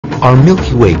Our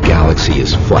Milky Way galaxy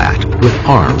is flat, with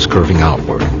arms curving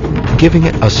outward, giving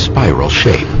it a spiral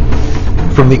shape.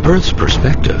 From the Earth's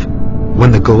perspective, when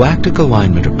the galactic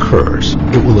alignment occurs,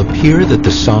 it will appear that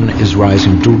the Sun is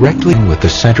rising directly with the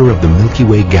center of the Milky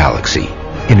Way galaxy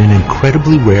in an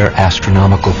incredibly rare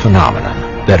astronomical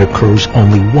phenomenon that occurs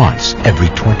only once every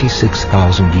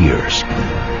 26,000 years.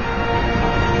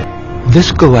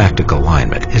 This galactic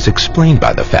alignment is explained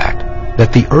by the fact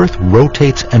that the Earth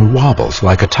rotates and wobbles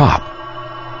like a top.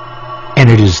 And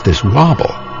it is this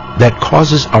wobble that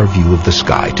causes our view of the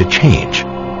sky to change.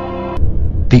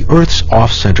 The Earth's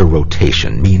off-center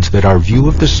rotation means that our view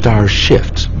of the stars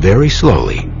shifts very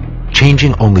slowly,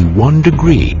 changing only 1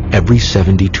 degree every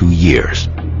 72 years.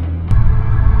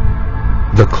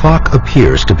 The clock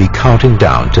appears to be counting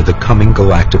down to the coming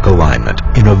galactic alignment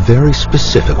in a very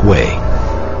specific way.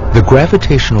 The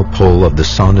gravitational pull of the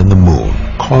Sun and the Moon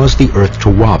cause the Earth to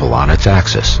wobble on its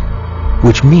axis,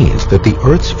 which means that the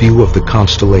Earth's view of the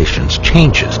constellations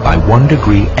changes by 1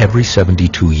 degree every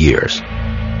 72 years.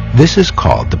 This is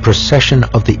called the precession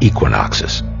of the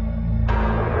equinoxes.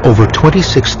 Over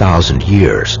 26,000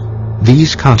 years,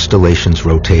 these constellations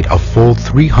rotate a full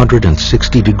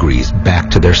 360 degrees back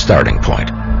to their starting point.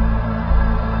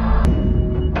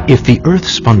 If the Earth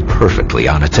spun perfectly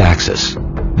on its axis,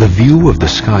 the view of the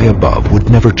sky above would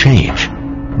never change.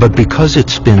 But because it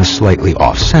spins slightly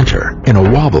off-center in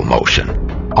a wobble motion,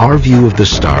 our view of the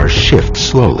stars shifts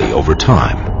slowly over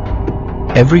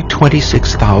time. Every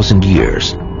 26,000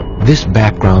 years, this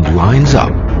background lines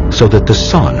up so that the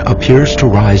Sun appears to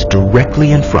rise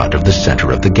directly in front of the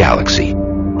center of the galaxy,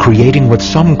 creating what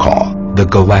some call the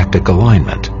galactic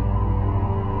alignment.